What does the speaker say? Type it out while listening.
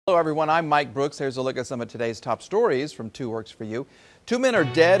Hello everyone, I'm Mike Brooks. Here's a look at some of today's top stories from 2 Works for You. 2 men are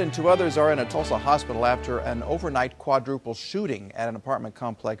dead and 2 others are in a Tulsa hospital after an overnight quadruple shooting at an apartment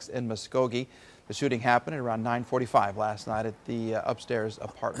complex in Muskogee. The shooting happened at around 9:45 last night at the upstairs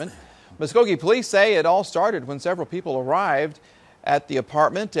apartment. Muskogee police say it all started when several people arrived at the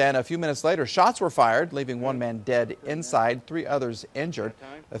apartment, and a few minutes later shots were fired, leaving 1 man dead inside, 3 others injured.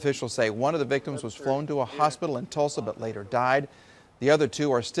 Officials say one of the victims was flown to a hospital in Tulsa but later died. The other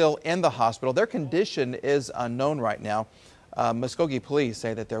 2 are still in the hospital. Their condition is unknown right now. Muskogee police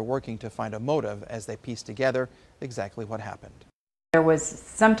say that they're working to find a motive as they piece together exactly what happened. There was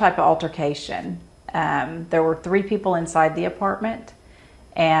some type of altercation. There were 3 people inside the apartment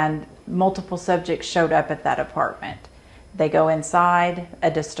and multiple subjects showed up at that apartment. They go inside, a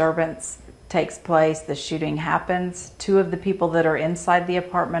disturbance takes place, the shooting happens. 2 of the people that are inside the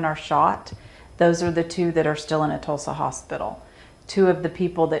apartment are shot. Those are the 2 that are still in a Tulsa hospital. 2 of the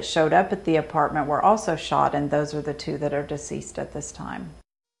people that showed up at the apartment were also shot, and those are the 2 that are deceased at this time.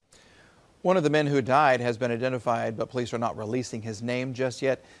 One of the men who died has been identified, but police are not releasing his name just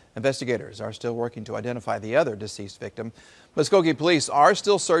yet. Investigators are still working to identify the other deceased victim. Muskogee police are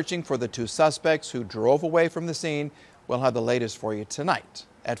still searching for the 2 suspects who drove away from the scene. We'll have the latest for you tonight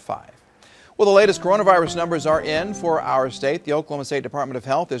at 5. Well, the latest coronavirus numbers are in for our state. The Oklahoma State Department of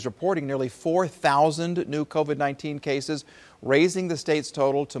Health is reporting nearly 4,000 new COVID-19 cases, raising the state's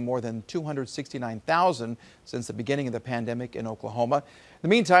total to more than 269,000 since the beginning of the pandemic in Oklahoma. In the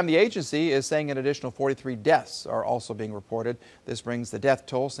meantime, the agency is saying an additional 43 deaths are also being reported. This brings the death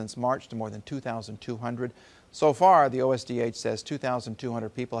toll since March to more than 2,200. So far, the OSDH says 2,200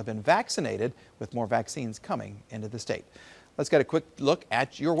 people have been vaccinated, with more vaccines coming into the state. Let's get a quick look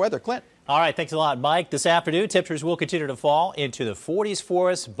at your weather. Clint. All right, thanks a lot, Mike. This afternoon, temperatures will continue to fall into the 40s for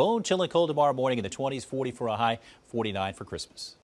us. Bone chilling cold tomorrow morning in the 20s, 40 for a high, 49 for Christmas.